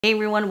Hey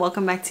everyone,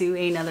 welcome back to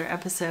another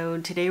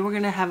episode. Today we're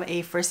going to have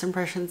a first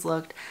impressions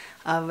look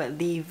of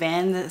the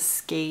Vans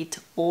Skate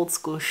old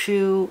school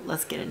shoe.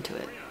 Let's get into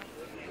it.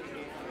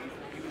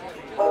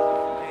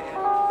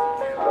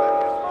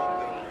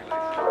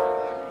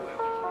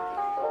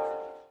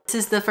 If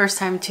this is the first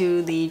time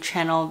to the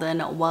channel,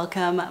 then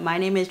welcome. My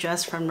name is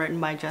Jess from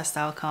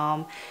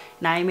𝕤𝕤𝕤𝕤𝕤.com,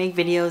 and I make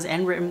videos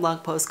and written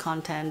blog post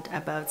content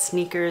about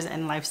sneakers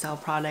and lifestyle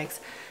products.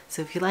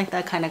 So if you like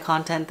that kind of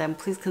content, then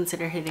please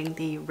consider hitting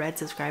the red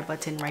subscribe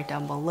button right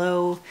down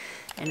below.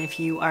 And if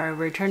you are a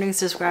returning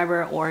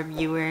subscriber or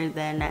viewer,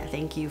 then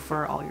thank you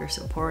for all your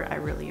support. I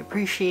really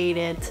appreciate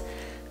it.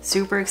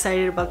 Super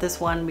excited about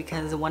this one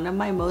because one of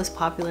my most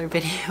popular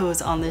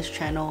videos on this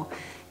channel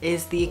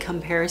is the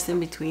comparison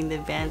between the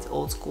Vans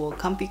Old School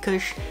Comfy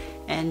Cush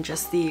and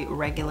just the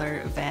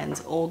regular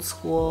Vans Old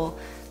School.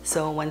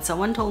 So when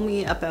someone told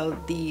me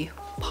about the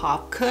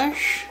Pop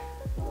Cush,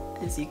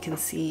 as you can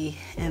see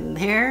in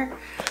there,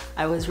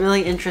 I was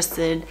really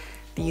interested.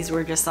 These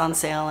were just on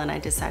sale and I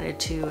decided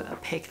to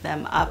pick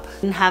them up.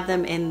 Didn't have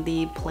them in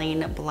the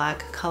plain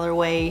black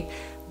colorway,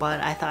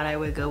 but I thought I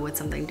would go with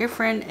something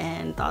different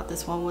and thought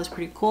this one was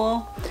pretty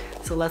cool.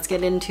 So let's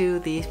get into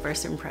the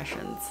first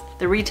impressions.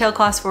 The retail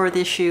cost for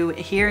this shoe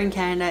here in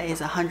Canada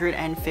is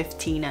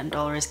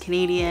 $115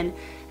 Canadian,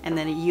 and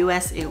then in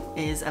US it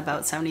is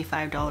about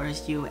 $75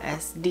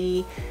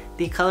 USD.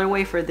 The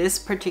colorway for this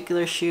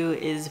particular shoe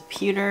is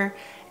pewter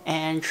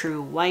and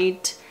true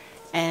white,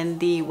 and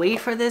the weight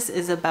for this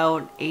is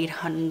about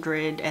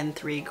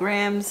 803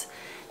 grams.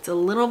 It's a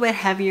little bit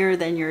heavier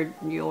than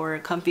your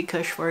Comfy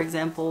Cush, for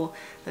example.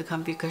 The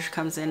Comfy Cush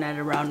comes in at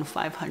around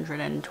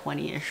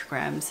 520-ish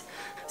grams.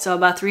 So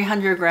about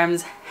 300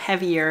 grams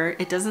heavier.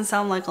 It doesn't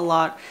sound like a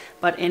lot,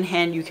 but in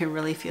hand you can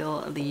really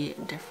feel the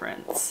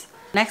difference.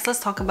 Next, let's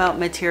talk about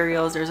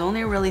materials. There's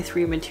only really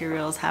 3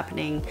 materials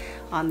happening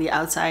on the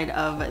outside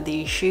of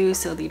the shoe.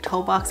 So the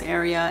toe box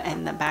area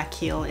and the back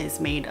heel is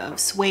made of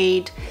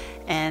suede,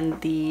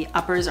 and the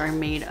uppers are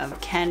made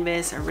of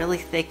canvas, a really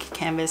thick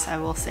canvas, I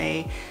will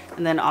say.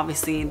 And then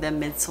obviously the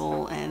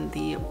midsole and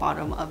the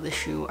bottom of the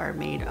shoe are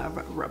made of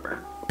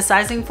rubber. The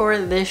sizing for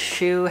this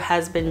shoe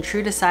has been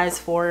true to size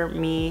for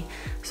me.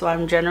 So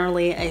I'm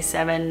generally a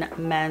 7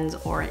 men's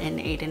or an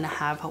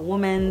 8.5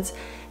 women's,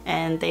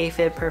 and they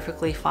fit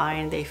perfectly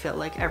fine. They fit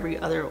like every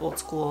other old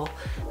school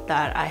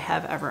that I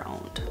have ever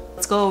owned.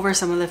 Let's go over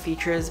some of the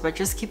features, but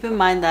just keep in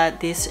mind that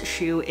this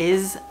shoe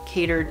is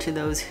catered to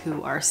those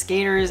who are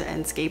skaters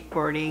and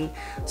skateboarding.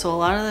 So a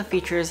lot of the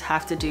features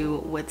have to do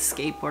with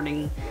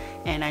skateboarding,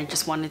 and I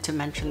just wanted to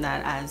mention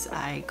that as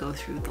I go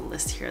through the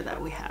list here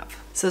that we have.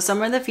 So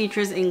some of the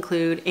features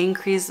include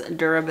increased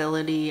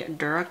durability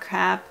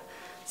DuraCap.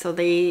 So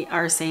they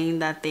are saying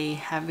that they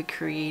have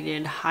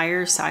created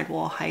higher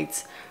sidewall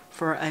heights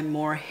for a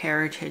more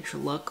heritage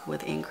look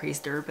with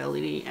increased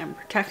durability and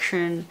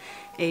protection,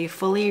 a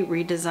fully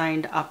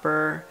redesigned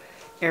upper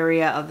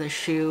area of the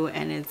shoe,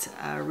 and it's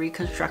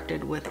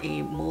reconstructed with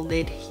a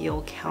molded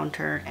heel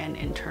counter and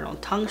internal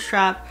tongue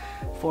strap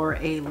for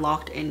a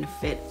locked-in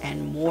fit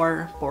and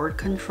more board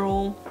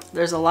control.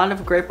 There's a lot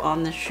of grip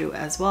on the shoe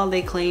as well,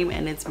 they claim,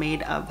 and it's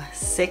made of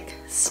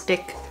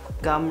stick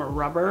gum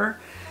rubber,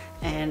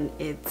 and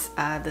it's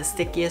the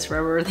stickiest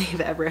rubber they've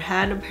ever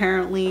had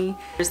apparently.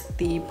 There's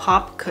the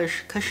Pop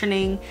Cush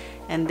cushioning,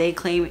 and they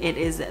claim it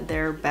is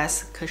their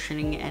best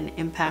cushioning and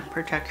impact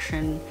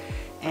protection.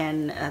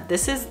 And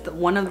this is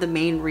one of the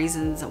main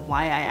reasons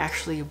why I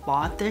actually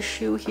bought this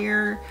shoe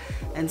here,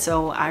 and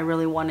so I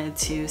really wanted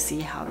to see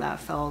how that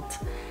felt.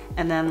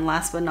 And then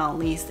last but not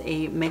least,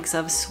 a mix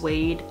of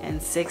suede and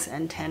 6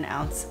 and 10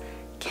 ounce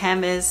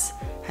canvas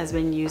has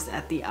been used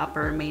at the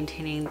upper,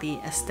 maintaining the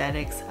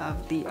aesthetics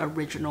of the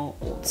original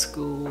old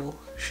school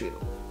shoe.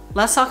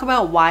 Let's talk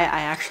about why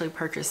I actually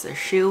purchased this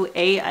shoe.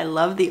 I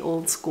love the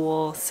old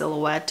school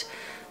silhouette,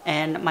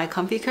 and my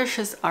Comfy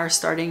Cushes are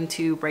starting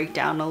to break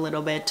down a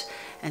little bit,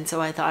 and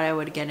so I thought I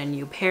would get a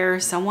new pair.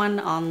 Someone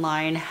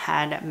online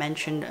had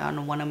mentioned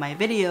on one of my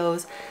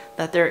videos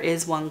that there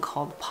is one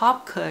called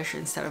Pop Cush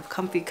instead of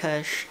Comfy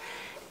Cush,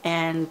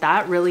 and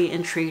that really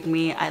intrigued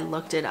me. I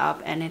looked it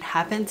up, and it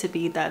happened to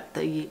be that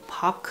the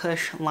Pop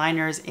Cush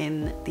liners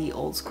in the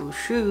old school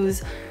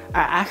shoes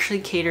are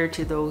actually catered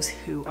to those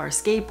who are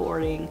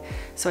skateboarding.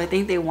 So I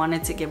think they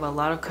wanted to give a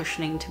lot of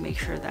cushioning to make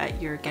sure that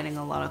you're getting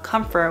a lot of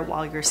comfort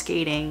while you're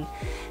skating.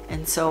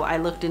 And so I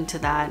looked into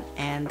that,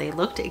 and they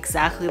looked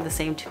exactly the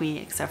same to me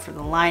except for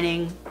the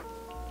lining.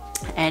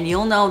 And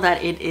you'll know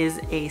that it is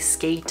a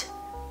skate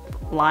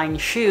line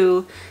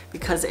shoe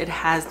because it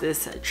has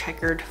this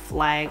checkered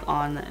flag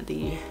on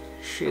the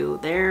shoe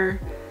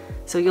there.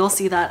 So you'll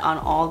see that on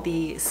all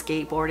the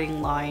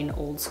skateboarding line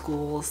old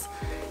schools,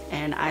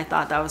 and I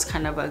thought that was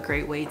kind of a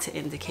great way to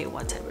indicate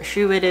what type of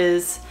shoe it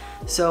is.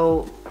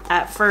 So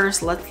at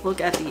first, let's look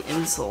at the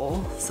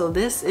insole. So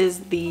this is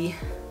the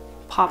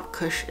Pop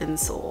Cush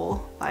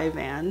insole by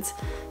Vans.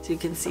 So you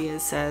can see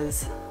it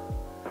says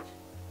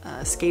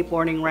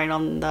skateboarding right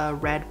on the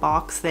red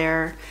box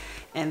there,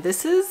 and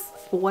this is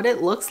what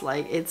it looks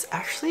like. It's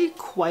actually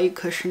quite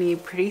cushiony,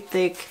 pretty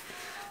thick,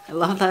 I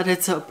love that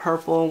it's a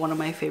purple, one of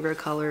my favorite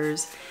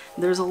colors.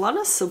 There's a lot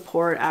of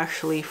support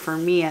actually, for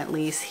me at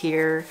least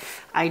here.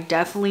 I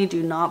definitely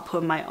do not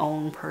put my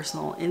own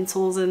personal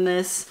insoles in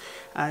this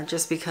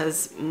just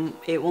because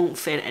it won't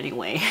fit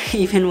anyway.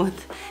 Even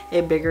with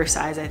a bigger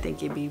size, I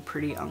think it'd be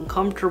pretty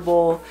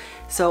uncomfortable.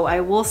 So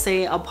I will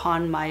say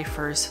upon my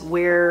first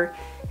wear,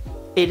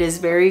 it is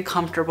very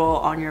comfortable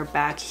on your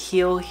back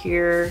heel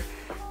here.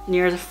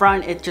 Near the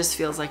front, it just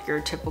feels like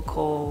your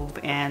typical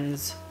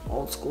Vans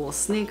old school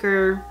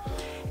sneaker.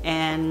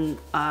 And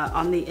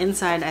on the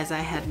inside, as I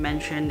had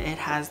mentioned, it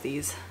has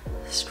these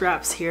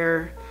straps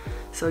here.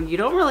 So you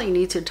don't really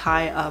need to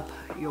tie up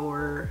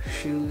your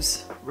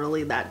shoes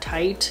really that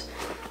tight.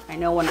 I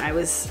know when I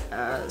was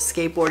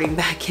skateboarding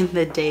back in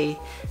the day,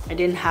 I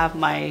didn't have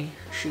my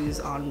shoes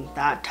on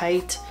that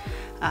tight.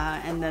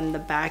 And then the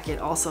back, it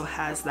also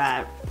has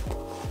that,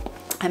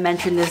 I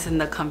mentioned this in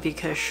the Comfy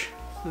Cush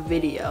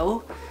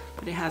video,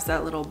 but it has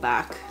that little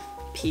back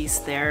piece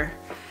there.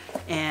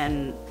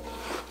 And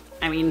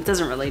I mean, it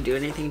doesn't really do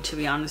anything, to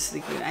be honest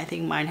with you. I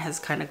think mine has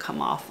kind of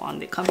come off on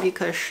the Comfy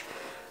Cush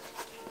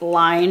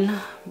line,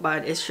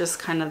 but it's just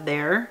kind of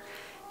there.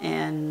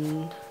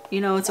 And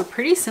you know, it's a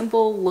pretty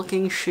simple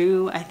looking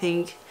shoe. I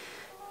think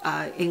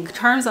in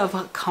terms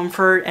of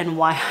comfort and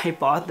why I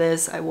bought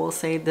this, I will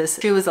say this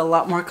shoe is a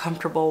lot more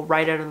comfortable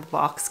right out of the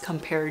box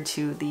compared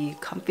to the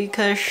Comfy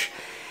Cush.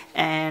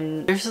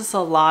 And there's just a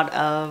lot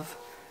of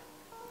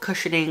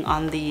cushioning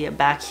on the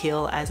back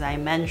heel, as I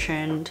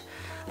mentioned.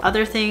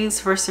 Other things,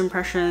 first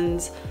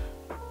impressions,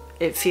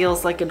 it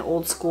feels like an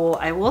old school.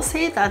 I will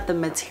say that the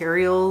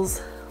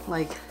materials,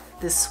 like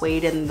the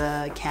suede and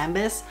the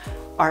canvas,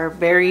 are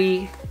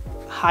very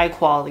high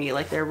quality.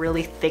 Like they're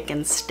really thick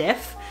and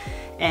stiff,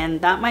 and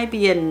that might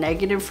be a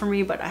negative for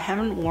me, but I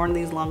haven't worn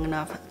these long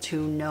enough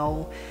to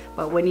know.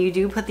 But when you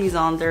do put these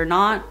on,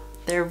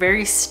 they're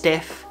very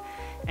stiff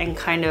and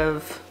kind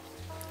of,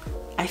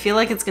 I feel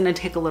like it's gonna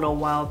take a little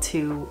while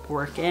to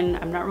work in.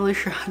 I'm not really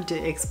sure how to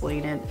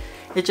explain it.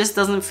 It just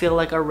doesn't feel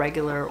like a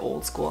regular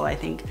old school. I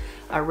think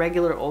a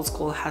regular old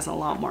school has a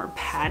lot more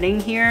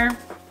padding here.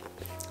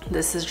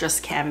 This is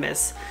just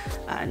canvas,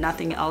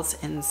 nothing else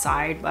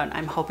inside, but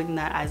I'm hoping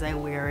that as I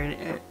wear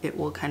it, it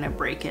will kind of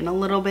break in a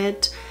little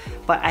bit.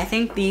 But I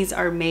think these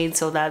are made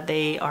so that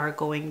they are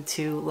going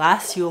to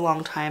last you a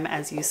long time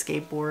as you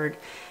skateboard.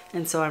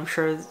 And so I'm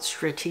sure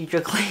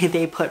strategically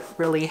they put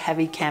really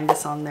heavy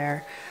canvas on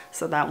there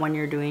so that when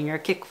you're doing your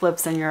kick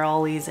flips and your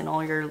ollies and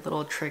all your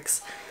little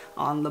tricks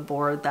on the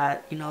board,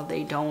 that, you know,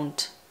 they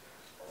don't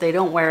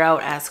wear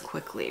out as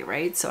quickly,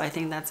 right? So I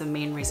think that's the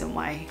main reason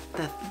why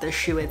the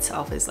shoe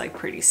itself is like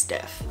pretty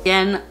stiff.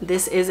 Again,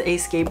 this is a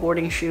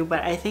skateboarding shoe,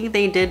 but I think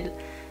they did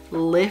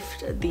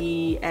lift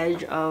the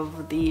edge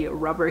of the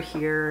rubber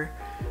here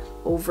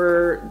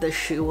over the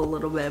shoe a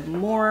little bit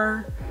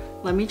more.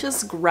 Let me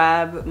just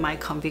grab my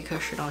Comfy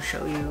Cush and I'll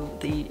show you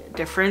the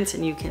difference,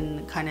 and you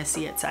can kind of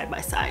see it side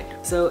by side.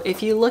 So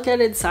if you look at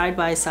it side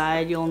by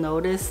side, you'll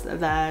notice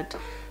that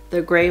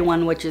the gray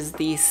one, which is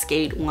the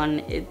skate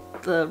one,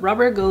 the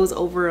rubber goes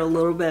over a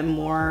little bit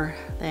more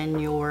than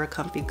your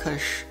Comfy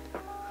Cush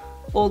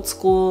old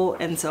school.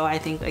 And so I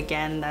think,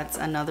 again, that's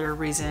another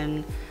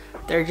reason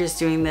they're just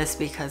doing this,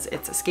 because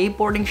it's a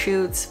skateboarding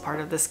shoe. It's part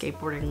of the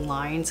skateboarding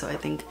line. So I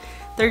think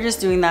they're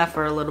just doing that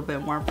for a little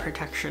bit more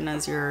protection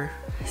as you're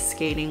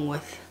skating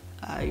with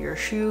your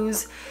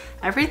shoes.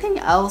 Everything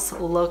else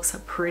looks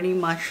pretty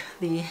much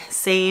the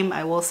same.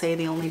 I will say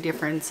the only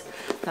difference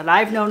that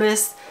I've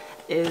noticed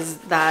is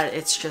that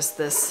it's just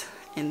this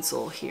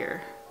insole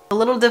here. A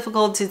little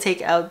difficult to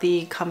take out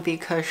the Comfy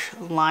Cush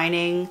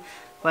lining,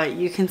 but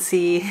you can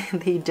see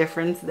the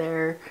difference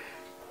there.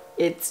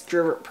 It's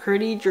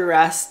pretty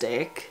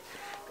drastic.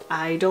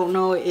 I don't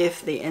know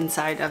if the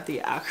inside of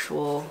the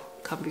actual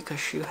Comfy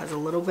Cush shoe has a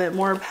little bit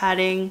more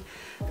padding,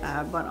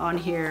 but on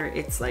here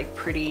it's like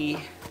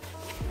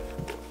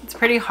it's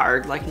pretty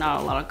hard, like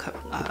not a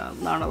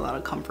lot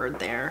of comfort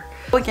there.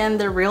 Again,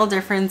 the real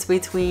difference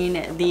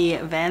between the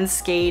Vans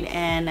Skate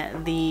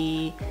and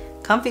the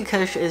Comfy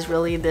Cush is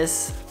really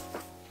this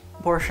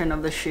portion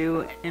of the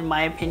shoe. In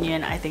my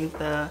opinion, I think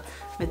the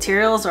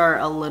materials are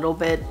a little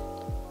bit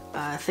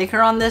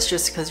thicker on this,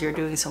 just because you're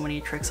doing so many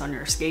tricks on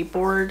your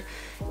skateboard.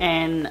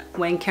 And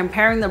when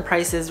comparing the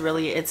prices,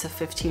 really it's a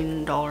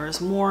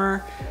 $15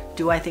 more.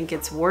 Do I think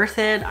it's worth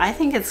it? I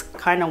think it's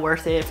kind of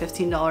worth it.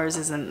 $15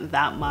 isn't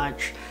that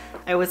much.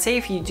 I would say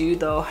if you do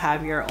though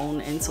have your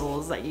own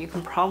insoles, that you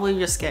can probably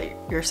just get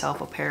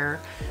yourself a pair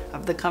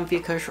of the Comfy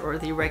Cush or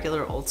the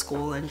regular old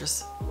school and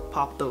just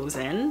pop those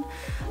in.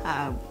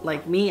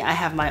 Like me, I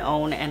have my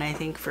own, and I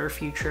think for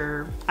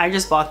future, I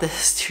just bought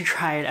this to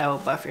try it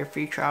out, but for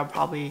future I'll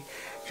probably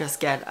just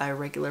get a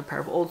regular pair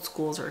of old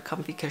schools or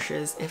Comfy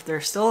Cushes if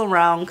they're still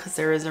around, because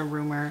there is a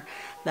rumor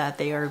that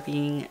they are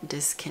being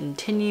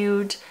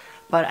discontinued.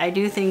 But I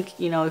do think,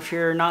 you know, if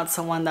you're not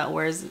someone that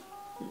wears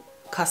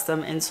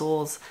custom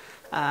insoles,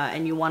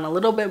 and you want a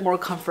little bit more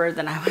comfort,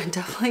 then I would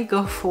definitely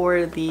go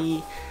for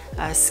the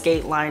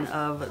skate line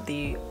of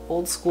the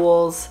Old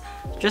Skools.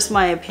 Just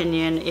my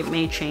opinion, it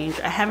may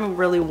change. I haven't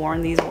really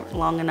worn these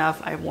long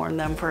enough. I've worn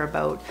them for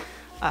about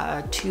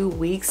 2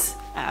 weeks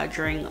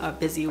during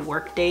busy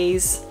work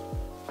days,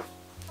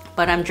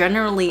 but I'm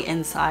generally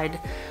inside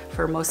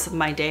for most of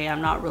my day.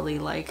 I'm not really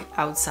like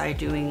outside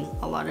doing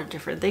a lot of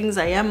different things.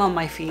 I am on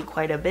my feet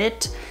quite a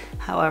bit.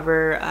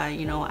 However,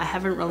 you know, I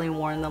haven't really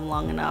worn them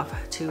long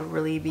enough to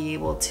really be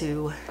able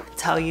to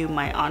tell you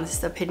my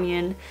honest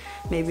opinion.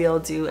 Maybe I'll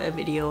do a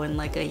video in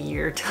like a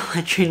year to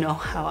let you know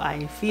how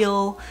I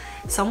feel.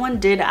 Someone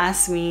did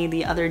ask me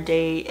the other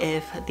day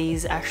if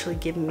these actually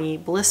give me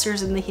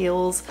blisters in the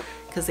heels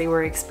because they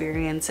were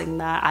experiencing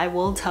that. I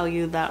will tell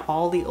you that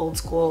all the Old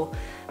Skool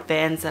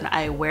bands that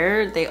I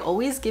wear, they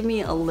always give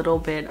me a little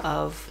bit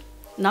of,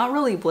 not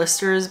really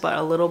blisters, but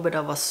a little bit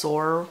of a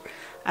sore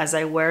as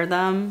I wear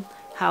them.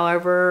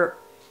 However,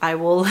 I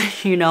will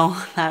let you know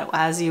that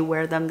as you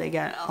wear them, they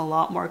get a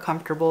lot more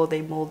comfortable.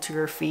 They mold to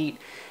your feet,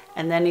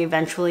 and then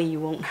eventually you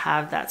won't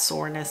have that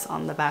soreness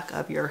on the back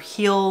of your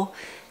heel.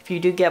 If you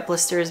do get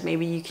blisters,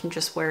 maybe you can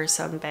just wear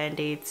some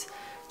band-aids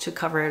to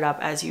cover it up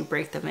as you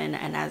break them in,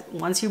 and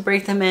once you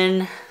break them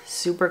in,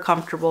 super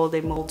comfortable.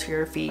 They mold to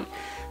your feet.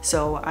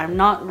 So I'm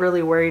not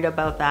really worried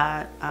about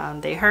that.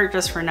 They hurt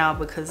just for now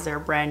because they're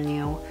brand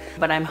new,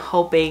 but I'm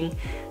hoping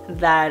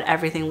that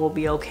everything will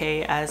be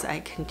okay as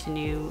I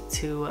continue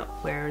to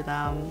wear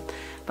them.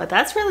 But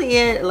that's really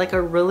it, like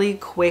a really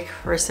quick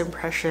first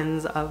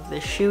impressions of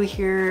the shoe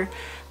here.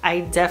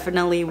 I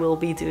definitely will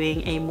be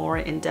doing a more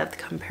in-depth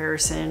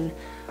comparison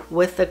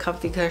with the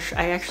Comfy Cush.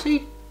 I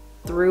actually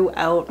threw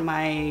out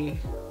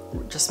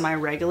just my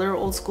regular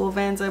Old Skool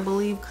Vans, I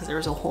believe, because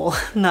there's a hole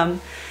in them.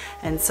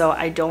 And so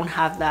I don't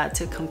have that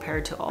to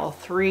compare to all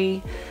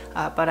three,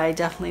 but I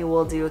definitely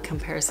will do a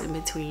comparison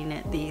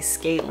between the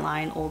skate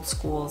line Old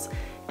Skools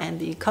and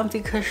the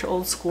Comfy Cush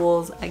Old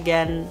Skools.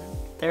 Again,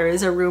 there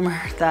is a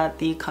rumor that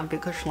the Comfy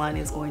Cush line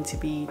is going to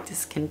be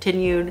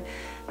discontinued.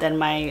 Then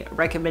my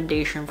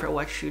recommendation for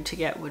what shoe to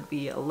get would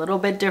be a little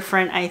bit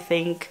different, I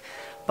think.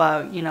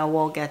 But you know,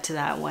 we'll get to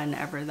that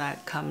whenever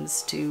that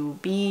comes to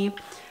be.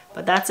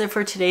 But that's it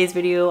for today's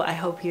video. I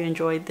hope you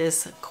enjoyed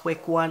this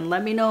quick one.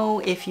 Let me know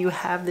if you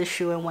have this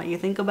shoe and what you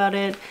think about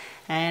it,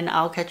 and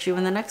I'll catch you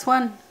in the next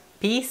one.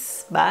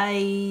 Peace,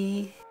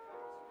 bye.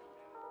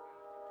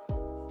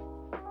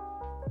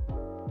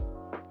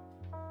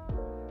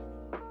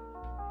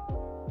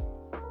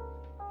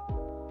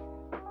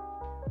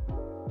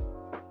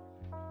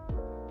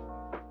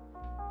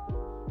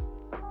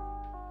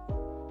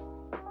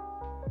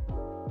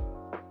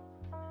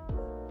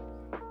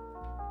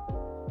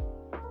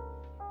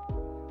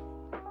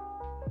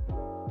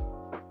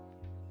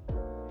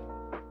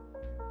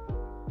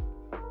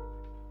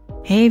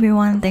 Hey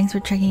everyone, thanks for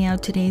checking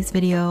out today's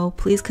video.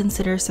 Please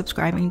consider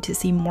subscribing to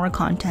see more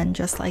content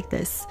just like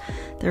this.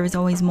 There is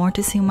always more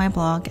to see on my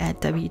blog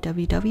at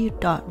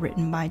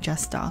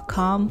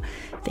www.writtenbyjess.com.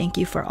 Thank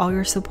you for all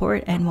your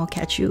support, and we'll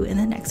catch you in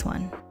the next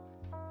one.